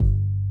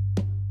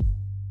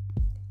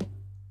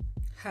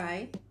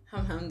Hi,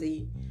 I'm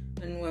Hamdi,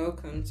 and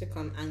welcome to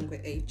Come Angry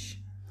H.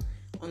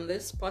 On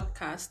this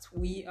podcast,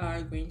 we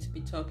are going to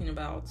be talking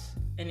about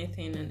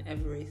anything and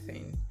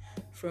everything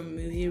from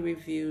movie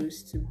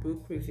reviews to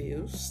book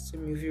reviews to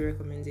movie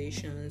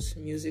recommendations,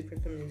 music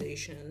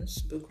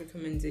recommendations, book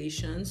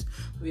recommendations.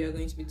 We are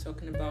going to be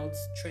talking about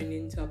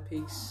trending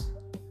topics,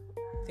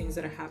 things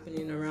that are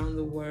happening around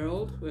the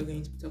world. We're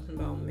going to be talking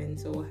about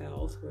mental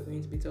health. We're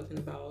going to be talking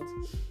about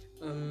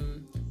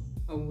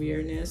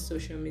awareness,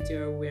 social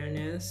media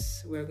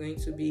awareness. We're going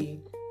to be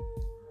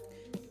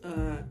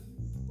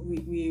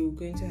we're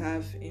going to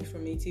have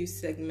informative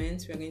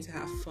segments. We're going to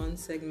have fun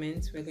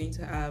segments. We're going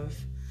to have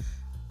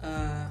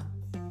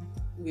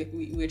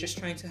we're just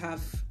trying to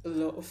have a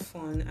lot of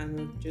fun, and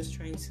we're just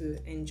trying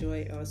to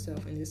enjoy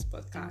ourselves in this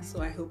podcast.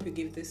 So I hope you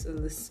give this a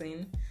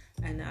listen,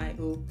 and I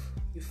hope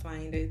you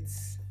find it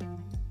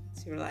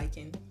to your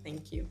liking.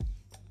 Thank you.